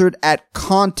censored at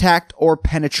contact or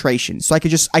penetration. So I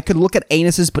could look at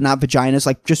anuses but not vaginas,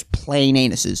 like just plain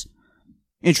anuses.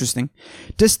 Interesting.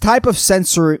 This type of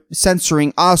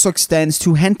censoring also extends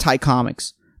to hentai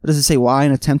comics. What does it say? Why?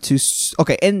 In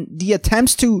the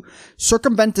attempts to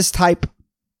circumvent this type...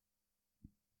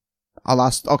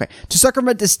 To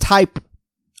circumvent this type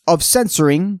of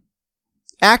censoring,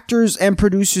 actors and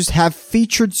producers have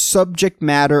featured subject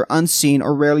matter unseen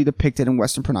or rarely depicted in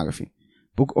Western pornography.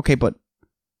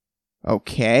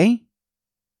 Okay.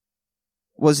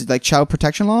 Was it like child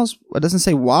protection laws? It doesn't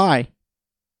say why.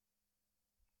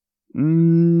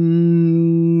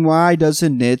 Why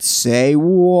doesn't it say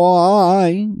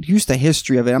why? Here's the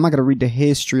history of it. I'm not going to read the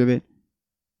history of it.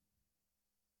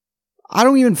 I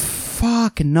don't even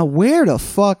fucking know where the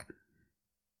fuck.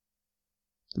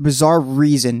 The bizarre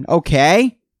reason.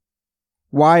 Okay.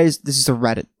 This is a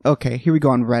Reddit. Okay, here we go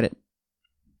on Reddit.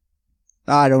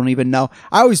 I don't even know.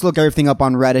 I always look everything up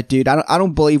on Reddit, dude. I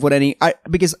don't believe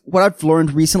because what I've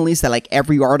learned recently is that like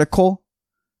every article,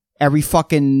 every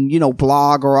fucking, you know,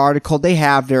 blog or article, they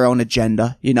have their own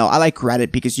agenda. You know, I like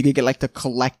Reddit because you can get like the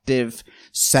collective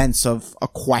sense of a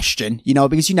question, you know,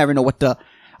 because you never know what the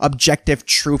objective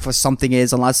truth of something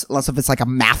is unless if it's like a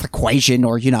math equation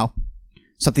or, you know,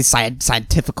 something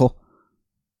scientifical.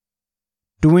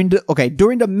 During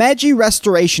the Meiji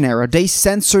Restoration era, they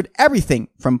censored everything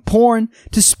from porn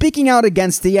to speaking out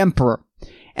against the emperor.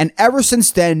 And ever since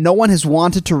then, no one has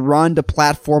wanted to run the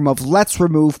platform of let's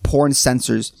remove porn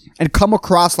censors and come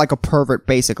across like a pervert,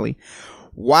 basically.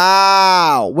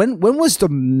 Wow. When was the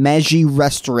Meiji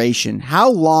Restoration?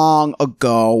 How long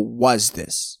ago was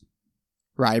this?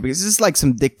 Right? Because this is like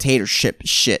some dictatorship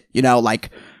shit, you know, like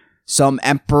some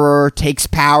emperor takes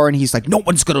power and he's like, no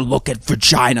one's gonna look at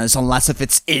vaginas unless if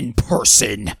it's in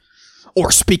person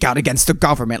or speak out against the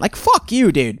government. Like, fuck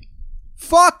you, dude.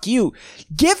 Fuck you.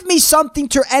 Give me something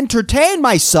to entertain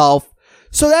myself.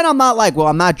 So then I'm not like, well,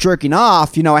 I'm not jerking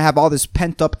off. You know, I have all this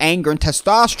pent up anger and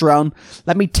testosterone.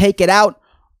 Let me take it out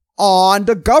on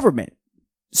the government.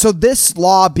 So this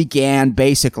law began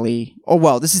basically,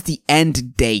 this is the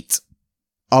end date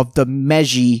of the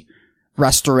Meiji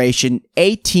Restoration,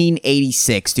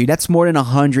 1886, dude. That's more than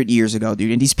 100 years ago,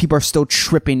 dude. And these people are still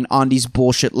tripping on these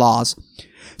bullshit laws.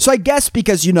 So I guess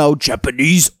because,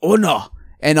 Japanese honor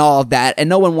and all of that, and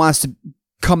no one wants to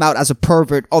come out as a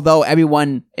pervert, although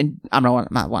everyone, and I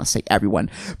don't want to say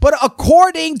everyone, but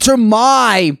according to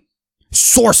my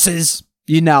sources,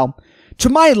 to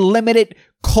my limited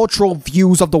cultural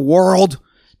views of the world,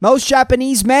 most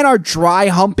Japanese men are dry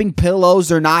humping pillows.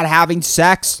 They're not having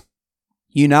sex.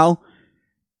 They're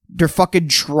fucking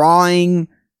drawing,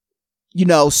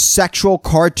 sexual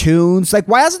cartoons. Like,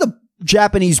 why hasn't the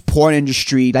Japanese porn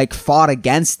industry, fought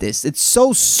against this? It's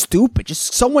so stupid.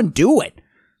 Just someone do it.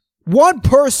 One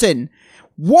person,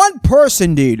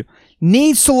 dude,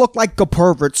 needs to look like a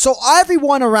pervert so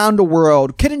everyone around the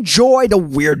world can enjoy the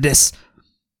weirdness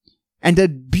and the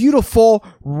beautiful,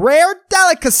 rare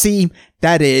delicacy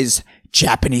that is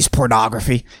Japanese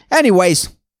pornography.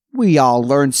 Anyways, we all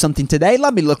learned something today.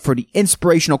 Let me look for the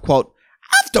inspirational quote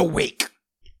of the week.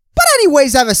 But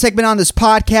anyways, I have a segment on this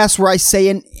podcast where I say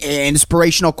an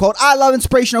inspirational quote. I love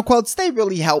inspirational quotes. They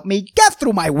really help me get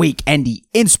through my week. And the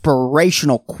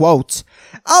inspirational quote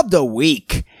of the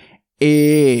week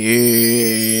is: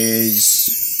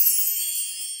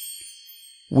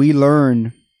 we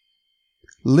learn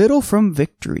little from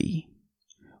victory,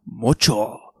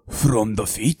 mucho from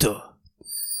defeat.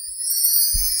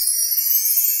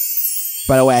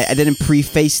 By the way, I didn't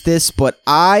preface this, but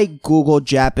I Googled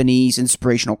Japanese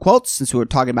inspirational quotes since we were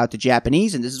talking about the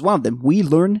Japanese, and this is one of them. We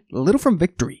learn little from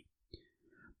victory,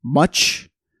 much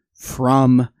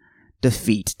from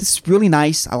defeat. This is really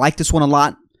nice. I like this one a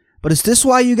lot. But is this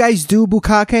why you guys do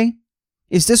bukkake?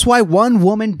 Is this why one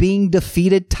woman being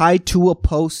defeated, tied to a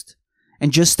post,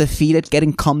 and just defeated,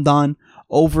 getting cummed on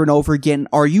over and over again,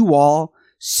 are you all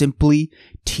simply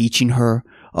teaching her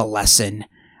a lesson?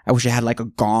 I wish I had a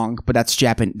gong, but that's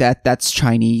that's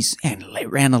Chinese, and it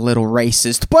ran a little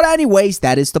racist. But anyways,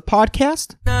 that is the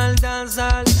podcast.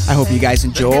 I hope you guys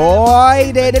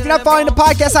enjoyed it. If you're not following the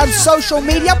podcast on social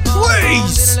media,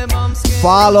 please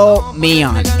follow me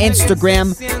on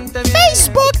Instagram,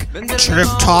 Facebook,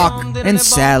 TikTok, and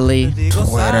sadly,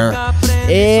 Twitter.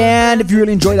 And if you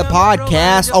really enjoy the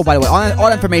podcast, oh, by the way,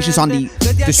 all information is on the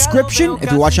description if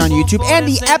you're watching on YouTube, and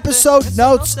the episode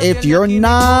notes if you're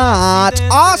not.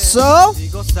 Also,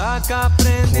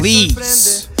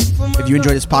 please, if you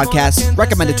enjoy this podcast,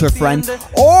 recommend it to a friend,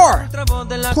 or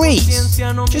please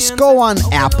just go on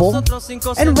Apple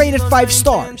and rate it 5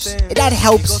 stars. That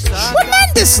helps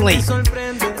tremendously.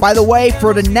 By the way,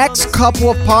 for the next couple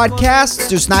of podcasts,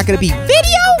 there's not going to be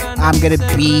video. I'm not going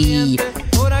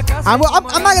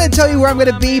to tell you where I'm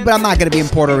going to be, but I'm not going to be in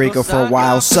Puerto Rico for a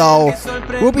while. So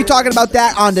we'll be talking about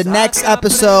that on the next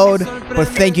episode. But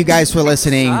thank you guys for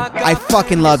listening. I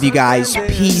fucking love you guys.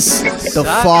 Peace the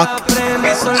fuck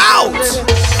out.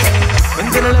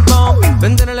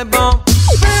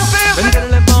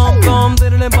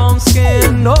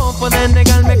 No pueden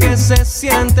negarme que se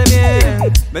siente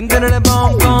bien. Venderle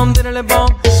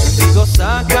bomb. Digo,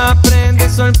 saca, prende y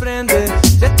sorprende.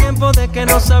 Es tiempo de que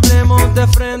nos hablemos de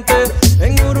frente.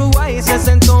 En Uruguay se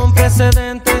sentó un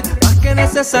precedente. Más que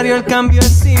necesario, el cambio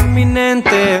es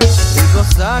inminente. Digo,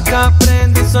 saca,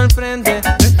 prende y sorprende.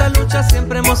 De esta lucha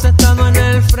siempre hemos estado en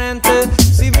el frente.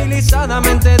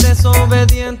 Civilizadamente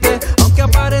desobediente, aunque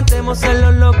aparentemos ser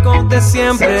los locos de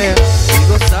siempre.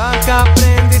 Digo, saca,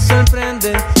 prende y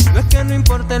sorprende. No es que no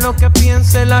importe lo que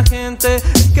piense la gente,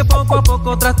 es que poco a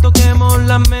poco trastoquemos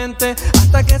la mente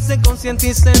hasta que se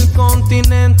concientice el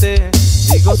continente.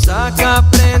 Digo, saca,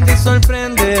 prende y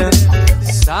sorprende.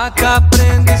 Saca,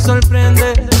 prende y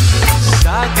sorprende.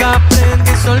 Saca,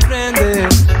 prende y sorprende.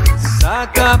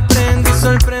 Saca, prende y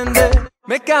sorprende.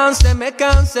 Me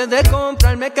cansé de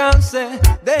comprar, me cansé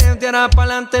de ahora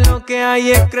pa'lante lo que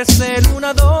hay es crecer.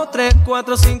 1, 2, 3,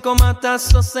 4, 5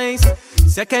 matazos, 6.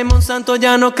 Si aquí hay Monsanto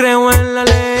ya no creo en la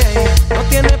ley. No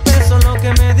tiene peso lo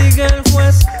que me diga el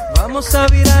juez. Vamos a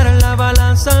virar la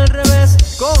balanza al revés.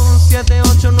 Con 7,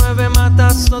 8, 9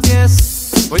 matazos,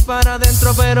 10. Voy para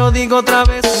adentro pero digo otra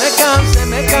vez.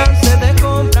 Me cansé de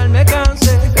comprar, me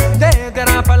cansé de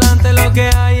ahora pa'lante lo que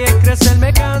hay es crecer.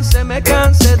 Me cansé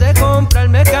de comprar,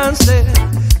 me cansé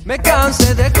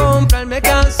de comprar, me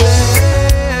cansé.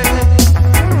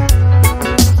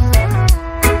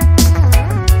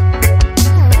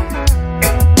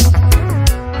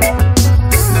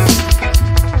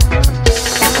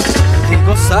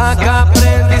 Digo, saca,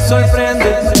 prende y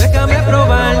sorprende. Déjame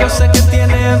probar, yo sé que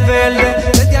tiene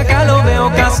verde. Desde acá lo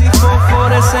veo casi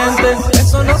fosforescente.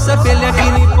 Eso no se pierde aquí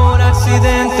ni por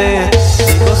accidente.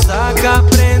 Digo, saca,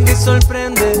 prende y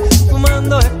sorprende.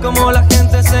 Fumando es como la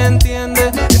gente se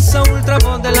entiende. Esa ultra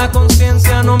voz de la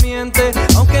conciencia no miente,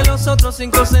 aunque los otros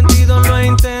 5 sentidos lo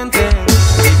intenten.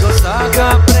 Digo,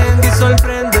 saca, prende y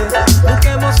sorprende.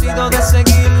 Nunca hemos ido de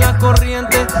seguir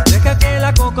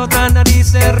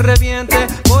se reviente.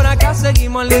 Por acá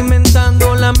seguimos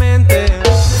alimentando la mente.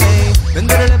 Hey,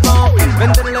 venderle bomb,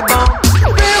 venderle bomb.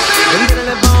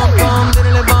 Venderle bomb, bomb,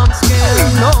 venderle bomb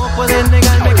skin. No puedes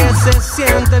negarme que se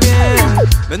siente bien.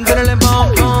 Venderle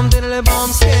bomb, bomb, venderle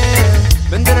bomb skin.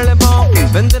 Venderle bomb,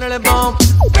 venderle bomb.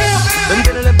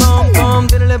 Venderle bomb, bomb,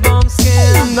 venderle bomb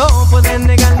skin. No puedes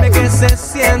negarme que se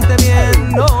siente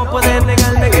bien. No puedes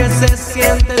negarme